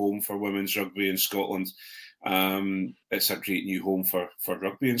great new home for women's rugby in Scotland. It's a great new home for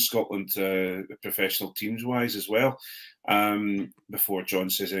rugby in Scotland, professional teams wise as well. Before John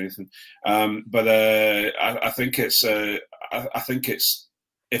says anything, but I think it's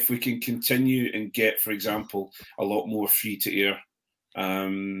if we can continue and get, for example, a lot more free to air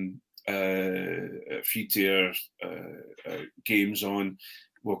games on,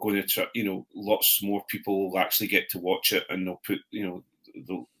 we're going to try, lots more people will actually get to watch it, and they'll put,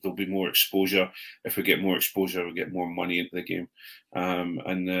 there'll be more exposure. If we get more exposure, we'll get more money into the game.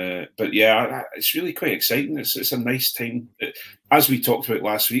 But yeah, it's really quite exciting. It's a nice time. As we talked about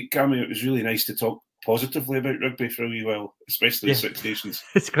last week, Cammy, it was really nice to talk positively about rugby for a wee while, especially the Six Nations.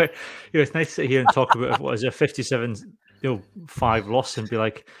 It's great. It's nice to sit here and talk about what is a 57-5 loss and be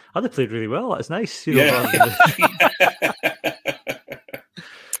like, oh, they played really well. That's nice.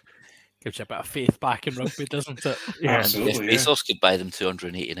 Gives you a bit of faith back in rugby, doesn't it? Yeah, absolutely. If Bezos could buy them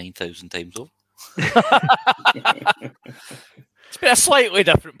 289,000 times over. It's been a slightly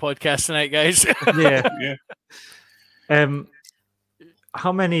different podcast tonight, guys. Yeah.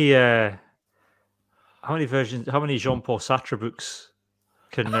 How many Jean-Paul Sartre books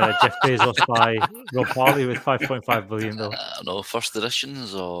can Jeff Bezos buy Rob Farley with 5.5 billion though? I don't know, first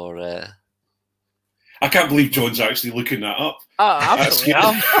editions or. I can't believe John's actually looking that up. Absolutely.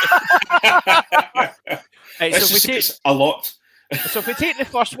 Right, it's a lot. So if we take the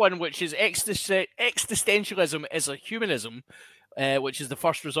first one, which is existentialism is a humanism, which is the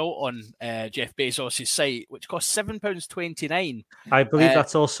first result on Jeff Bezos' site, which costs £7.29. I believe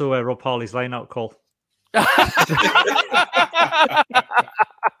that's also Rob Harley's line-out call.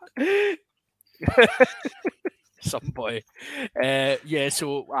 Some boy.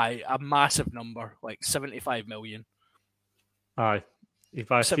 So a massive number, like 75 million. Aye. He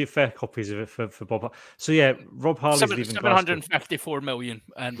buys a few fair copies of it for Bob. So yeah, Rob Harley's leaving Glasgow. 754 million.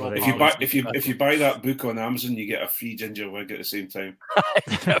 And Rob if you buy that book on Amazon, you get a free ginger wig at the same time.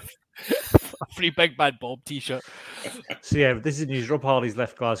 A free Big Bad Bob t-shirt. So yeah, this is news. Rob Harley's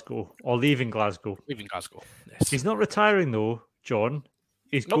left Glasgow or leaving Glasgow. Leaving Glasgow. Yes. He's not retiring though, John.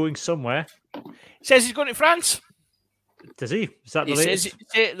 He's going somewhere. He says he's going to France. Does he? Is that the latest?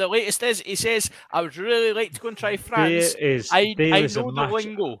 The latest is he says, I would really like to go and try France. I know the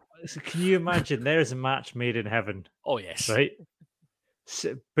lingo. So can you imagine? There is a match made in heaven. Oh, yes. Right?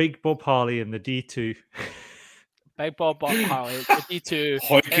 Big Bob Harley and the D2. Big Bob Harley, the D2.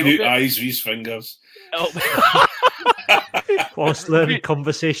 Hoiking out eyes with his fingers. Oh. Whilst learning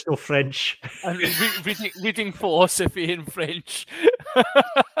conversational French. And reading philosophy in French.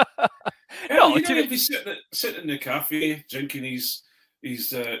 He'd be sitting in the cafe, drinking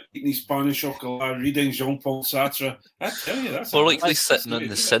eating his pain au chocolat, reading Jean-Paul Sartre. I tell you, that's or likely sitting in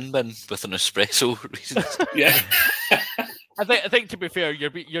the sin bin with an espresso. Yeah. I think to be fair,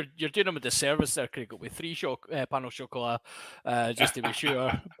 you're doing him a disservice there, Craig, with 3 pain au chocolat, just to be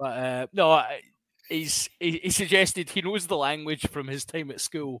sure. But no. He suggested he knows the language from his time at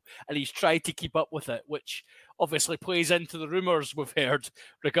school and he's tried to keep up with it, which obviously plays into the rumours we've heard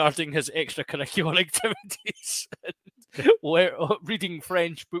regarding his extracurricular activities and reading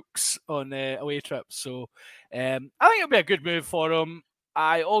French books on away trips. So I think it'll be a good move for him.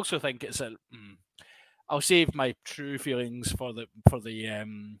 I also think it's I'll save my true feelings for the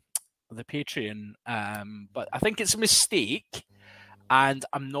Patreon, but I think it's a mistake, and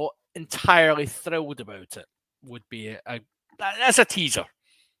I'm not entirely thrilled about it. Would be that's a teaser.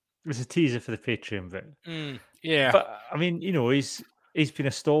 It's a teaser for the Patreon bit. Yeah, but I mean, he's been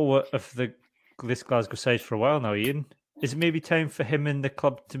a stalwart of this Glasgow side for a while now. Ian, is it maybe time for him and the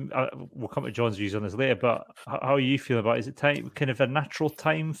club to? We'll come to John's views on this later, but how are you feeling about it? Is it time, kind of a natural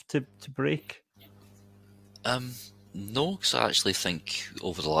time to break? No, because I actually think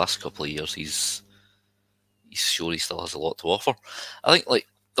over the last couple of years he's sure he still has a lot to offer. I think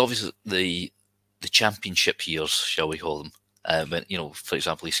obviously the championship years, shall we call them, when for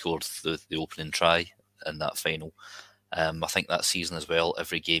example he scored the opening try in that final. I think that season as well,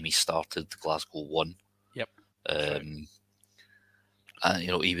 every game he started, Glasgow won. Yep. And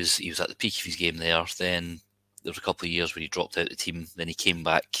he was at the peak of his game there. Then there was a couple of years where he dropped out of the team. Then he came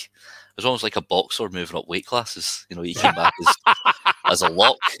back. It was almost like a boxer moving up weight classes. He came back as a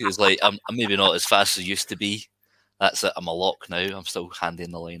lock. He was like, I'm maybe not as fast as I used to be. That's it. I'm a lock now. I'm still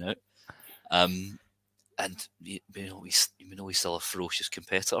handing the line out. And he's still a ferocious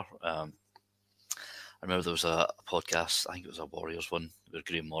competitor. I remember there was a podcast, I think it was a Warriors one, where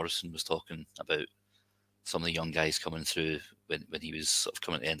Graham Morrison was talking about some of the young guys coming through when he was sort of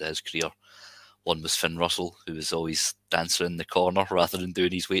coming to the end of his career. One was Finn Russell, who was always dancing in the corner rather than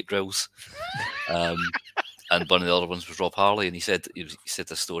doing his weight drills. And one of the other ones was Rob Harley, and he said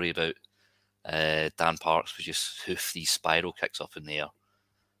a story about Dan Parks would just hoof these spiral kicks up in the air,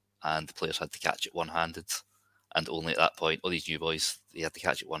 and the players had to catch it one-handed. And only at that point, all these new boys, they had to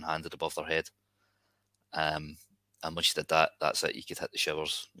catch it one-handed above their head. And once you did that, that's it. You could hit the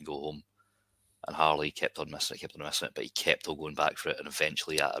showers and go home. And Harley kept on missing it, but he kept on going back for it. And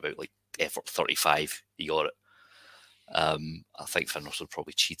eventually, at about effort 35, he got it. I think Finn Russell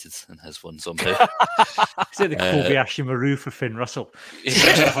probably cheated in his one somehow. Is it the Kobayashi Maru for Finn Russell?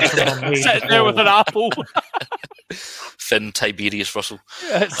 Sitting there with an apple. Finn Tiberius Russell.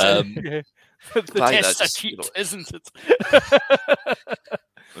 The test's a cheat, isn't it?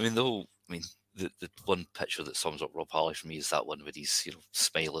 The one picture that sums up Rob Harley for me is that one where he's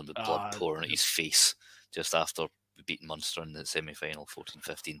smiling with blood pouring at his face just after beating Munster in the semi-final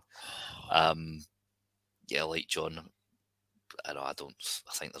 14-15. Like John, I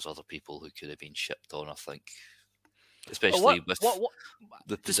think there's other people who could have been shipped on. I think, especially with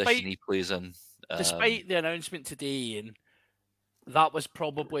the position he plays in. Despite the announcement today, and that was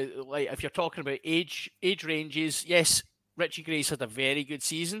probably if you're talking about age ranges, yes, Richie Gray's had a very good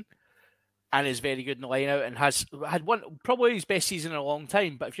season and is very good in the line-out and has had probably his best season in a long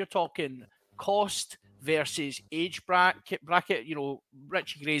time. But if you're talking cost versus age bracket,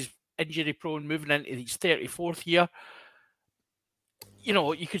 Richie Gray's injury prone, moving into his 34th year,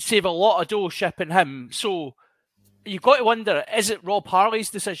 you could save a lot of dough shipping him. So you've got to wonder, is it Rob Harley's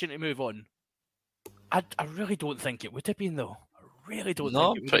decision to move on? I really don't think it would have been, though. I really don't.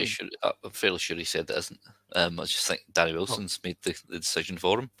 No, think I'm pretty sure. I'm fairly sure he said that isn't. I just think Danny Wilson's made the decision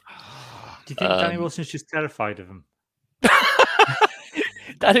for him. Do you think Danny Wilson's just terrified of him?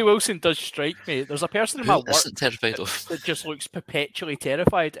 Danny Wilson does strike me. There's a person in my work Isn't terrified of that just looks perpetually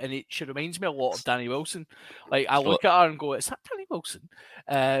terrified, and she reminds me a lot of Danny Wilson. Like, I look at her and go, "Is that Danny Wilson?"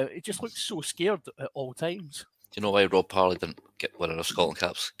 It just looks so scared at all times. Do you know why Rob Parley didn't get one of the Scotland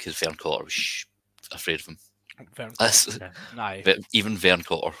caps? Because Vern Cotter was afraid of him. Even Vern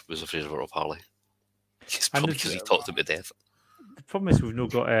Cotter was afraid of Rob Parley. It's probably because he talked him to death. The problem is we've not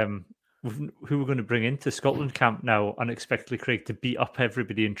got who we're going to bring into Scotland camp now unexpectedly, Craig, to beat up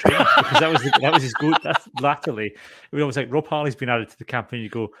everybody in training, because that was his goal. That's latterly we always like Rob Harley's been added to the camp, and you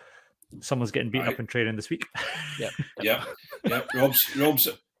go, someone's getting beaten up in training this week. Yeah.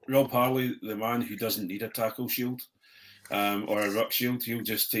 Rob Harley, the man who doesn't need a tackle shield or a ruck shield. He'll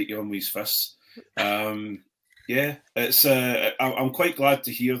just take you on with his fists. It's. I'm quite glad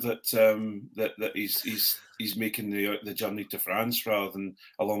to hear that that he's making the journey to France rather than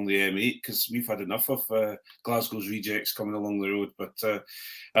along the M8, because we've had enough of Glasgow's rejects coming along the road. But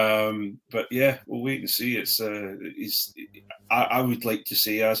yeah, we'll wait and see. I would like to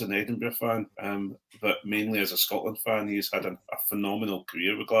say, as an Edinburgh fan, but mainly as a Scotland fan, he's had a phenomenal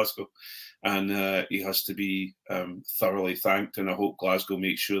career with Glasgow, and he has to be thoroughly thanked. And I hope Glasgow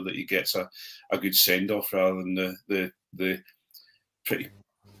makes sure that he gets a good send off rather than the pretty.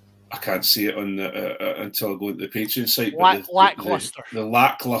 I can't see it on until I go into the Patreon site. Lackluster. The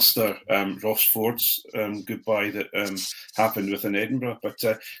lackluster Ross Ford's goodbye that happened within Edinburgh. But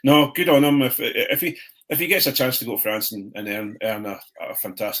no, good on him. If he gets a chance to go to France and earn a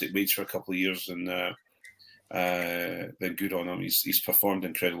fantastic wage for a couple of years, and then good on him. He's performed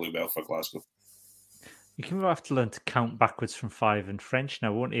incredibly well for Glasgow. You can have to learn to count backwards from 5 in French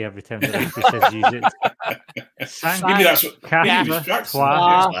now, won't he? Every time the referee says use it. Cinq, maybe that's what Quatre,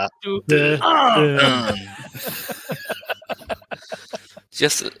 Trois, Deux.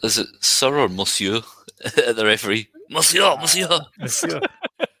 Just is it Sir or Monsieur at the referee? Monsieur.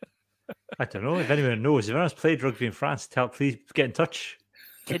 I don't know if anyone knows. If anyone's played rugby in France, please get in touch.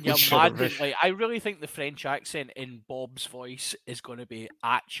 Can you imagine? Like, I really think the French accent in Bob's voice is going to be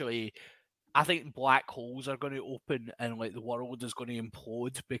actually. I think black holes are going to open and like the world is going to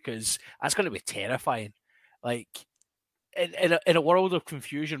implode, because that's going to be terrifying. Like in a world of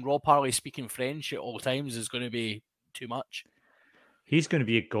confusion, Rob Harley speaking French at all times is going to be too much. He's going to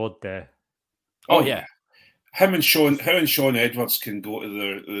be a god there. Oh yeah, him and Sean Edwards can go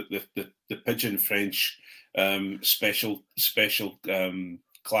to the Pigeon French special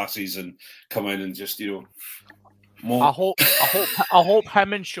classes and come in and just I hope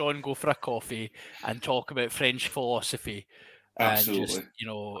him and Sean go for a coffee and talk about French philosophy. Absolutely.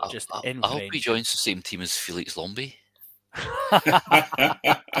 And just I in hope French. he joins the same team as Felix Lombey.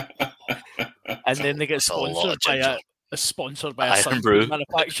 And then they get sponsored by a Iron Brew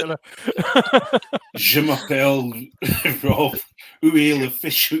manufacturer. Je m'appelle Rob. Où est le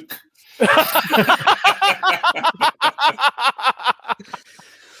fish hook?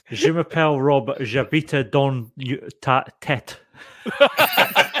 Je m'appelle Rob, j'habite dans ta tête.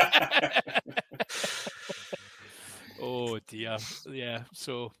 Oh dear, yeah.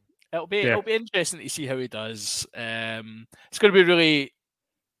 So it'll be interesting to see how he does. It's going to be really,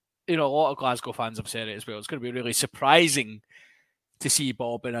 a lot of Glasgow fans have said it as well. It's going to be really surprising to see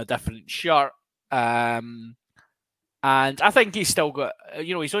Bob in a different shirt. And I think he's still got,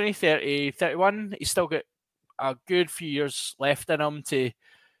 he's only 30, 31. He's still got a good few years left in him to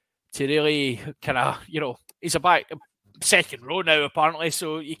really kind of, he's about second row now apparently,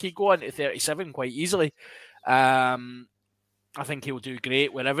 so you could go on to 37 quite easily. I think he'll do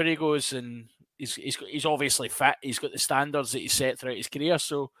great wherever he goes, and he's obviously fit. He's got the standards that he's set throughout his career,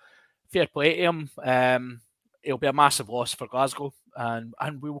 so fair play to him. It'll be a massive loss for Glasgow,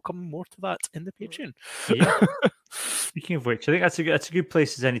 and we will come more to that in the Patreon. Yeah. Speaking of which, I think that's a good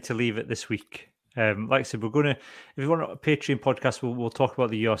place as any to leave it this week. Like I said, we're going to, if you want a Patreon podcast, we'll talk about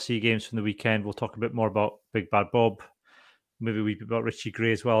the URC games from the weekend. We'll talk a bit more about Big Bad Bob, maybe a wee bit about Richie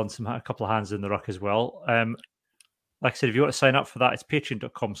Gray as well, and a couple of hands in the ruck as well. Like I said, if you want to sign up for that, it's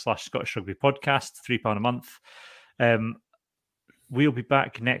patreon.com/Scottish Rugby Podcast, £3 a month. We'll be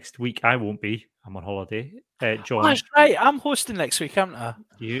back next week. I won't be. I'm on holiday. John, that's right. I'm hosting next week, aren't I?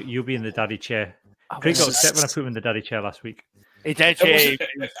 You'll be in the daddy chair. Craig got upset when I put him in the daddy chair last week. He did. He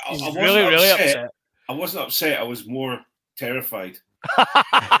was really upset. I wasn't upset. I was more terrified.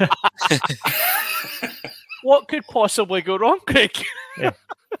 What could possibly go wrong, Craig? Yeah.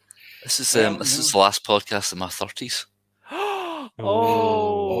 This is the last podcast in my 30s. Oh.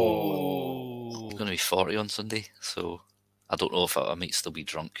 I'm going to be 40 on Sunday, so I don't know if I might still be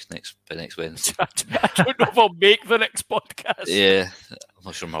drunk by next Wednesday. I don't know if I'll make the next podcast. Yeah, I'm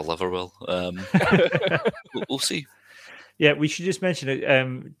not sure my liver will. We'll see. Yeah, we should just mention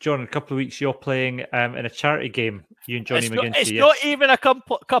it, John. In a couple of weeks, you're playing in a charity game. You and Johnny McGinty. It's not even a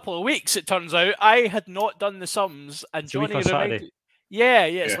couple of weeks. It turns out I had not done the sums, and It's Johnny reminded. Yeah,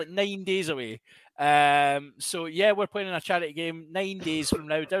 it's like 9 days away. So yeah, we're playing in a charity game 9 days from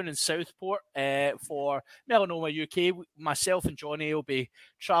now down in Southport for Melanoma UK. Myself and Johnny will be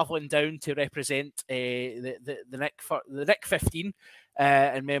travelling down to represent the Nick 15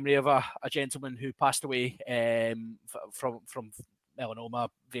 in memory of a gentleman who passed away from melanoma,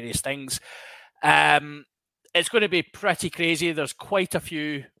 various things. It's going to be pretty crazy. There's quite a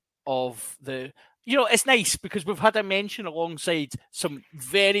few of the. It's nice because we've had a mention alongside some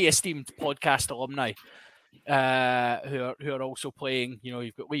very esteemed podcast alumni who are also playing.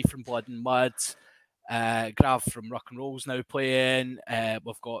 You've got Lee from Blood and Mud, Grav from Rock and Roll's now playing.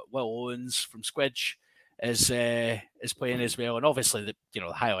 We've got Will Owens from Squidge is playing as well, and obviously the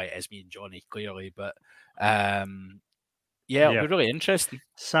highlight is me and Johnny clearly, but it'll be really interesting.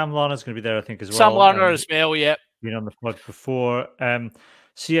 Sam Larner's going to be there, I think, as well. Sam Larner as well, yeah. Been on the pod before.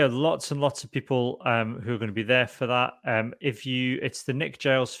 So yeah, lots and lots of people who are going to be there for that. It's the Nick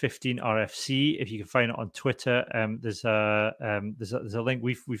Giles 15 RFC. If you can find it on Twitter, there's a link.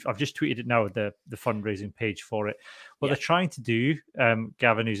 I've just tweeted it now. The fundraising page for it. What they're trying to do,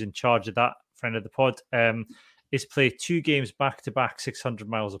 Gavin, who's in charge of that, friend of the pod, is play 2 games back to back, 600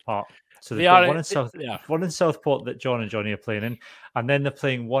 miles apart. So they've got one in Southport that John and Johnny are playing in, and then they're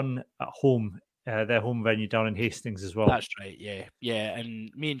playing one at home. Their home venue down in Hastings as well. That's right, yeah.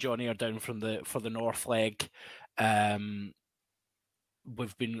 And me and Johnny are down for the North leg. We've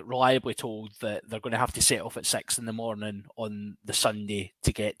been reliably told that they're going to have to set off at 6 a.m. on the Sunday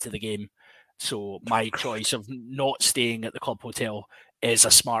to get to the game. So my choice of not staying at the club hotel is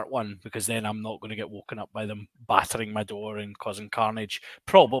a smart one, because then I'm not going to get woken up by them battering my door and causing carnage.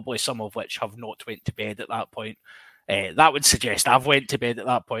 Probably some of which have not went to bed at that point. That would suggest I've went to bed at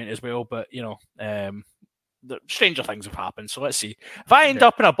that point as well, but the stranger things have happened. So let's see. If I end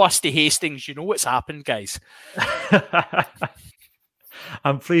up in a bus to Hastings, you know what's happened, guys.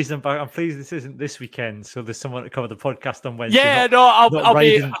 I'm pleased. I'm pleased this isn't this weekend. So there's someone to cover the podcast on Wednesday. Yeah, I'll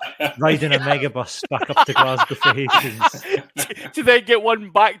be riding a megabus back up to Glasgow for Hastings to then get one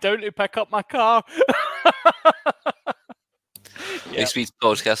back down to pick up my car. Next week's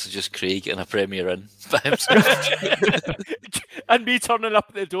podcast is just Craig in a Premier Inn by himself. And me turning up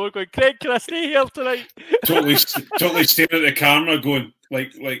at the door going, Craig, can I stay here tonight? Totally staring at the camera going,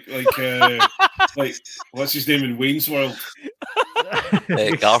 like what's his name in Wayne's World?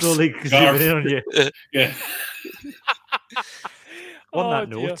 Garth. Slowly zooming in on you. Yeah. On that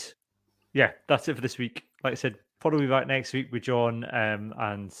note, that's it for this week. Like I said, Pod will be back next week with John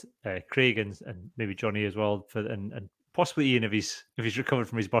and Craig and maybe Johnny as well, and possibly Ian if he's recovered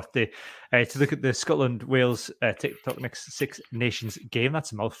from his birthday, to look at the Scotland-Wales TikTok Next Six Nations game.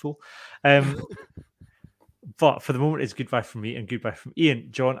 That's a mouthful. But for the moment, it's goodbye from me and goodbye from Ian,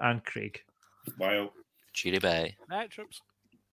 John, and Craig. Bye. Cheery bye. Night, troops.